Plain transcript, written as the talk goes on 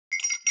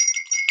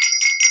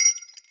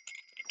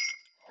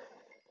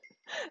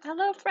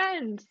Hello,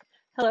 friends.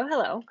 Hello,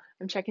 hello.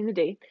 I'm checking the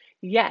date.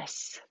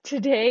 Yes,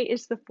 today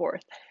is the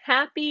 4th.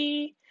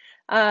 Happy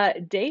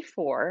day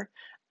 4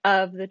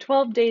 of the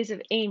 12 Days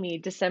of Amy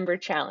December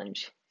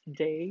Challenge.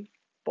 Day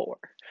 4.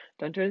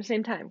 Don't do it at the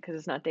same time because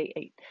it's not day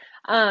 8.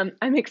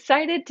 I'm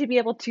excited to be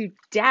able to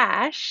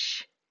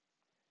dash.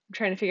 I'm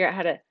trying to figure out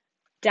how to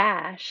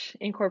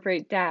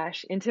incorporate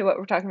dash into what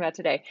we're talking about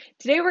today.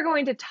 Today we're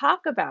going to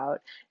talk about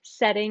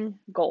setting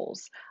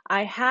goals.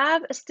 I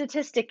have a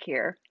statistic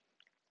here.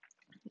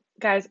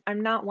 Guys, I'm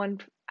not one.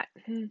 I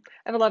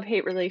have a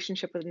love-hate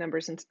relationship with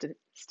numbers and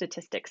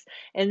statistics.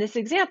 In this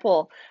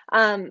example,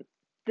 the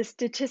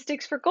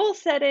statistics for goal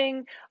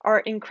setting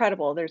are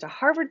incredible. There's a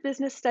Harvard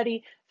Business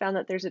study found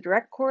that there's a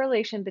direct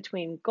correlation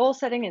between goal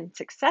setting and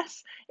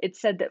success. It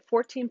said that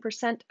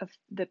 14% of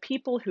the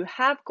people who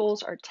have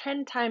goals are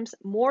 10 times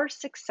more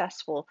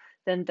successful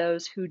than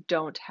those who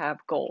don't have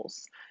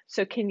goals.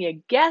 So can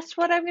you guess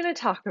what I'm going to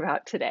talk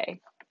about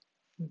today?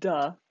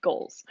 Duh,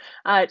 goals.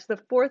 It's the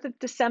 4th of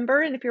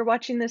December, and if you're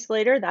watching this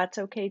later, that's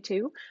okay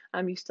too.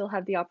 You still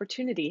have the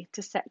opportunity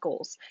to set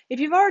goals. If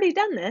you've already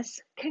done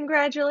this,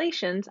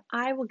 congratulations.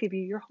 I will give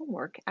you your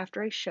homework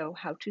after I show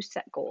how to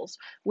set goals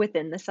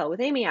within the Sell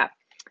with Amy app.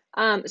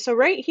 So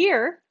right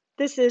here,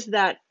 this is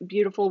that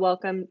beautiful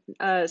welcome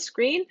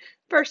screen.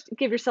 First,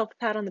 give yourself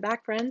a pat on the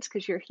back, friends,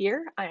 because you're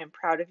here. I am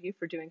proud of you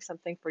for doing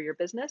something for your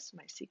business.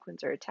 My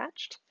sequins are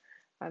attached.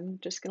 I'm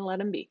just going to let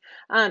them be.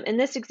 In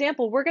this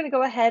example, we're going to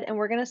go ahead and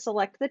we're going to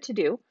select the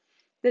to-do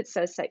that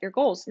says set your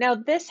goals. Now,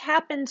 this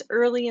happens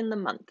early in the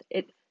month.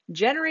 It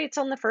generates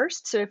on the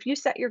 1st, so if you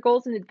set your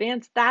goals in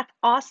advance, that's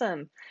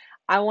awesome.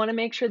 I want to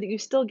make sure that you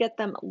still get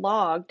them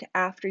logged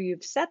after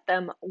you've set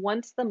them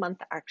once the month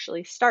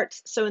actually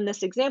starts. So in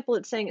this example,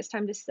 it's saying it's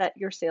time to set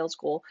your sales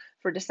goal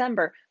for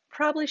December.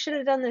 Probably should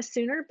have done this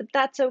sooner, but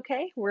that's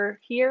okay. We're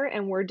here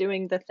and we're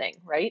doing the thing,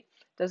 right?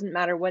 Doesn't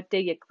matter what day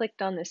you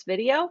clicked on this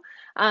video.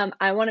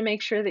 I want to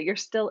make sure that you're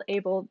still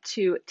able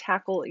to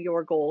tackle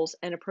your goals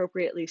and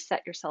appropriately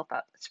set yourself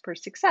up for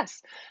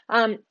success.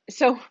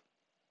 So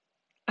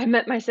I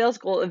met my sales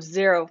goal of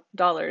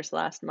 $0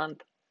 last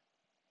month.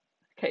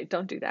 Okay,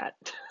 don't do that.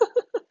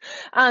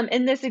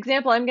 In this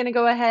example, I'm going to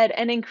go ahead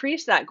and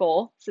increase that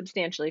goal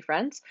substantially,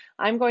 friends.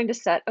 I'm going to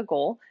set a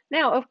goal.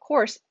 Now, of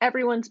course,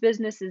 everyone's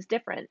business is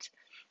different.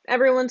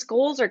 Everyone's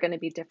goals are going to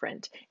be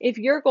different. If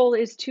your goal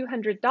is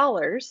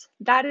 $200,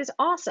 that is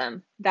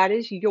awesome. That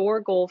is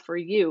your goal for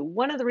you.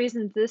 One of the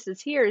reasons this is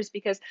here is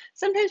because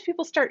sometimes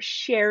people start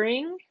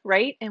sharing,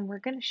 right? And we're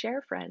going to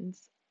share,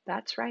 friends.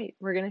 That's right.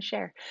 We're going to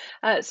share.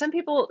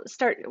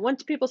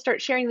 Once people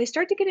start sharing, they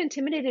start to get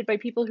intimidated by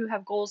people who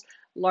have goals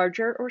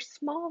larger or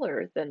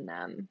smaller than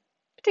them,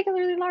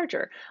 particularly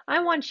larger.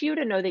 I want you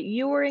to know that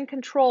you are in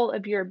control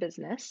of your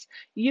business.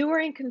 You are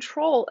in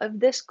control of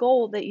this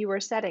goal that you are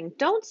setting.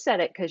 Don't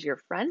set it because your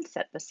friend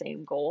set the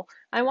same goal.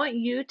 I want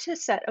you to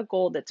set a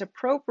goal that's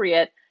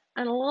appropriate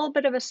and a little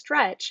bit of a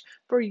stretch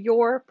for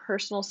your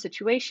personal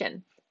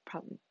situation.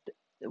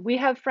 We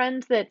have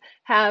friends that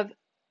have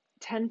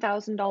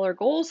 $10,000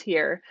 goals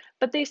here,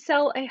 but they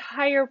sell a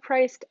higher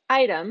priced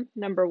item,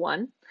 number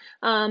one,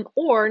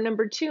 or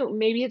number two,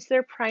 maybe it's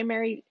their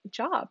primary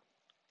job,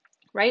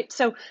 right?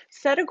 So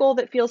set a goal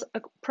that feels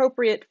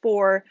appropriate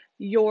for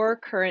your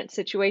current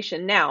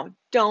situation. Now,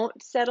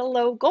 don't set a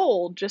low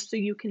goal just so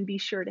you can be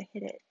sure to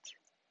hit it.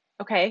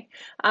 Okay.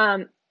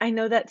 I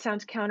know that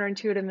sounds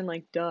counterintuitive and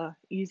like, duh,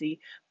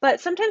 easy.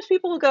 But sometimes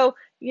people will go,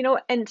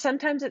 and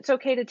sometimes it's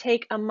okay to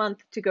take a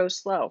month to go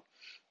slow.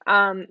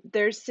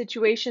 There's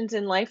situations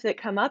in life that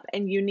come up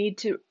and you need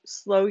to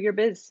slow your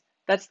biz.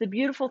 That's the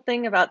beautiful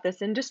thing about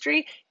this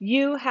industry.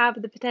 You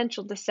have the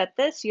potential to set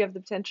this, you have the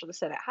potential to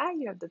set it high,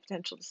 you have the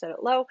potential to set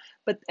it low.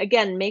 But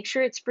again, make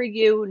sure it's for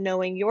you,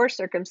 knowing your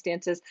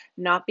circumstances,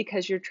 not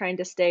because you're trying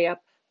to stay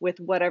up with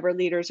whatever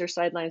leaders or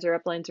sidelines or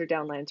uplines or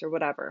downlines or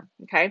whatever.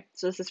 Okay,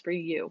 so this is for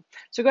you.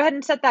 So go ahead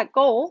and set that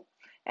goal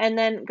and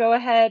then go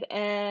ahead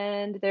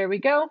and there we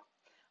go.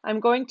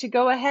 I'm going to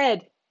go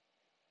ahead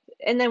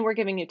and then we're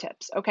giving you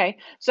tips. Okay,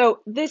 so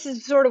this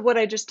is sort of what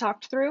I just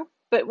talked through.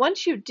 But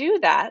once you do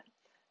that,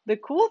 the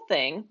cool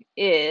thing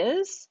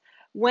is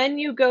when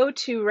you go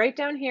to right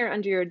down here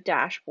under your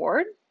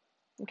dashboard,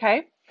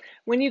 okay,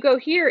 when you go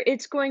here,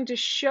 it's going to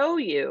show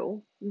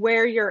you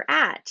where you're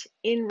at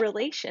in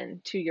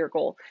relation to your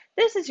goal.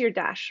 This is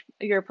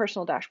your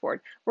personal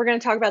dashboard. We're going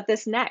to talk about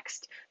this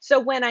next. So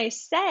when I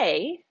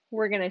say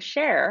we're going to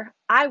share,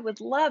 I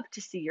would love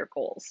to see your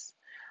goals.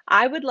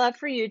 I would love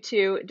for you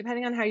to,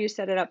 depending on how you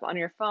set it up on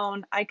your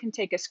phone, I can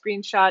take a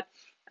screenshot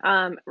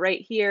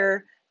right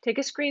here. Take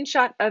a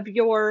screenshot of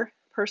your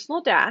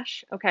personal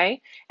dash,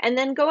 okay? And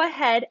then go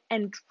ahead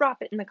and drop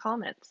it in the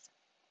comments.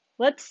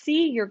 Let's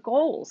see your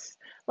goals.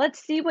 Let's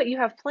see what you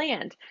have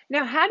planned.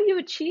 Now, how do you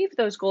achieve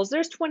those goals?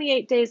 There's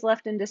 28 days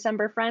left in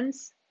December,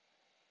 friends.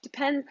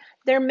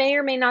 There may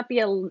or may not be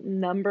a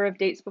number of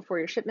dates before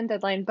your shipment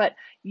deadline, but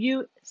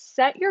you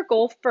set your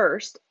goal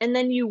first and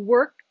then you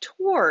work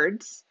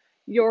towards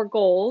your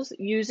goals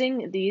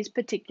using these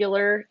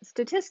particular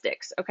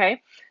statistics,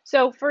 okay?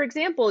 So for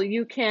example,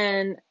 you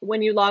can,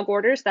 when you log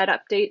orders, that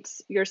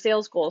updates your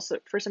sales goals. So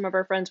for some of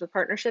our friends with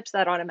partnerships,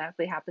 that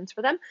automatically happens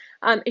for them.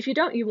 If you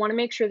don't, you wanna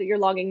make sure that you're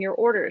logging your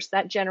orders.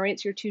 That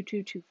generates your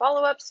 222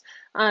 follow-ups.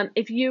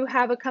 If you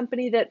have a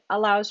company that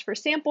allows for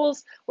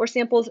samples or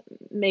samples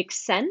make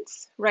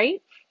sense,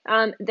 right?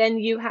 Then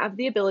you have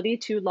the ability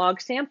to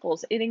log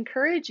samples. It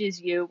encourages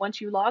you, once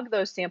you log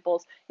those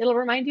samples, it'll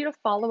remind you to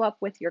follow up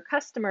with your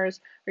customers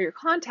or your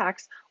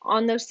contacts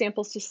on those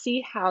samples to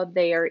see how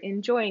they are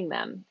enjoying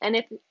them. And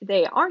if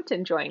they aren't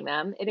enjoying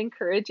them, it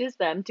encourages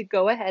them to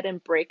go ahead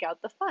and break out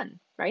the fun,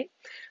 right?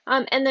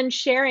 And then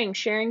sharing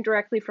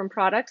directly from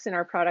products in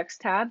our products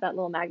tab, that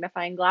little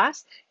magnifying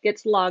glass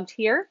gets logged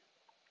here.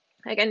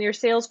 Again, your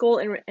sales goal,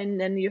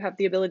 and then you have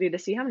the ability to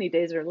see how many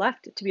days are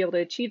left to be able to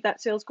achieve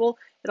that sales goal.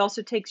 It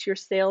also takes your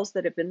sales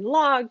that have been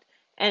logged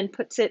and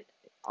puts it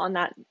on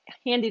that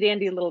handy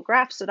dandy little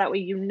graph so that way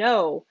you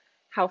know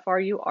how far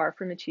you are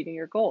from achieving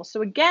your goal.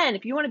 So again,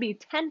 if you want to be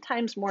 10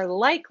 times more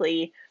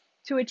likely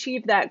to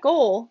achieve that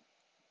goal,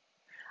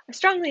 I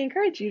strongly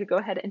encourage you to go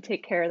ahead and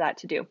take care of that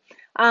to do.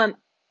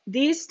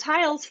 These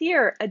tiles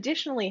here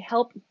additionally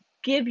help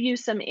give you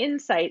some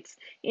insights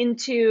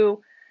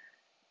into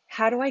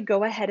how do I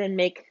go ahead and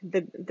make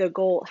the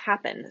goal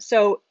happen?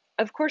 So,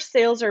 of course,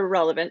 sales are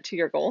relevant to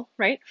your goal,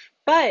 right?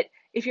 But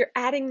if you're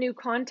adding new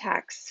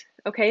contacts,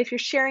 okay, if you're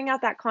sharing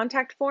out that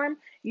contact form,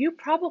 you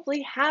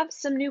probably have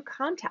some new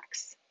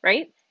contacts,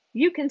 right?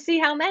 You can see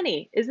how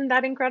many. Isn't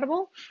that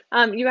incredible?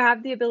 You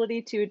have the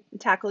ability to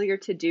tackle your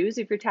to-dos.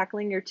 If you're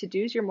tackling your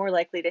to-dos, you're more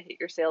likely to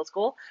hit your sales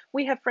goal.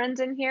 We have friends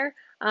in here.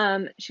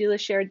 Sheila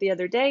shared the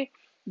other day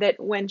that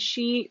when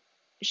she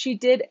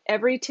did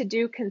every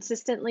to-do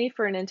consistently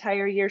for an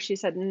entire year. She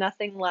said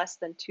nothing less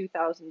than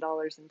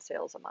 $2,000 in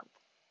sales a month.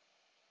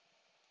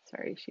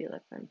 Sorry, Sheila,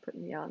 if I'm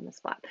putting you on the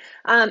spot.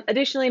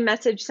 Additionally,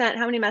 message sent.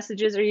 How many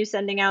messages are you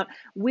sending out?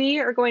 We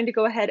are going to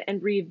go ahead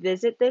and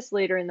revisit this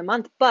later in the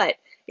month, but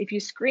if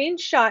you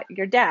screenshot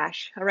your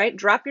dash, all right,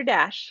 drop your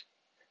dash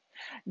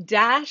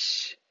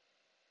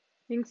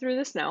through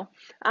the snow.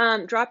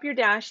 Drop your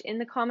dash in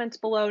the comments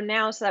below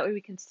now so that way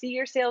we can see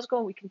your sales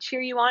goal, we can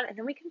cheer you on, and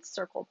then we can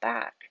circle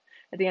back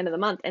at the end of the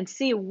month and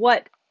see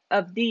what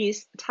of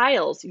these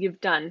tiles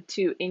you've done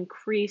to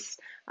increase,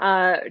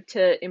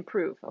 to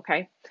improve,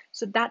 okay?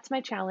 So that's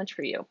my challenge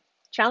for you.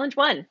 Challenge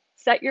 1,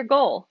 set your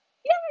goal.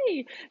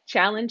 Yay!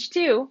 Challenge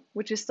 2,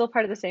 which is still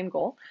part of the same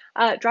goal,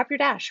 drop your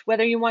dash,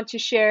 whether you want to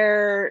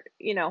share,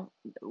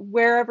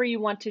 wherever you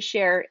want to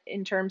share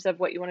in terms of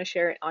what you want to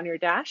share on your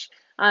dash.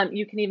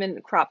 You can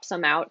even crop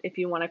some out if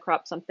you want to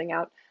crop something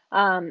out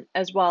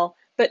as well.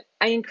 But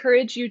I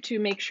encourage you to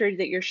make sure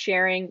that you're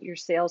sharing your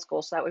sales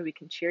goals so that way we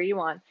can cheer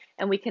you on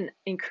and we can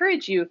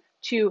encourage you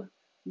to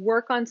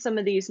work on some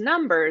of these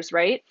numbers,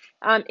 right?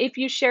 If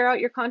you share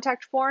out your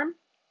contact form,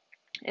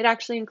 it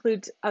actually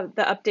includes the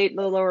update in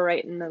the lower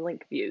right in the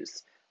link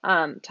views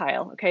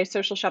tile, okay?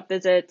 Social shop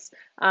visits,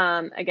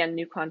 again,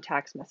 new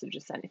contacts,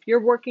 messages sent. If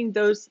you're working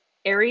those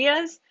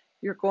areas,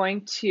 you're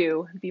going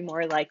to be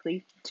more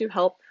likely to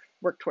help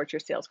work towards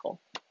your sales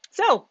goal.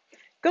 So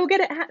go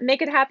get it,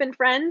 make it happen,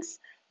 friends.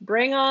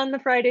 Bring on the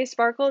Friday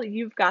Sparkle.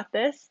 You've got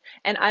this.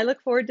 And I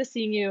look forward to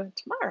seeing you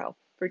tomorrow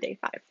for day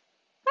 5.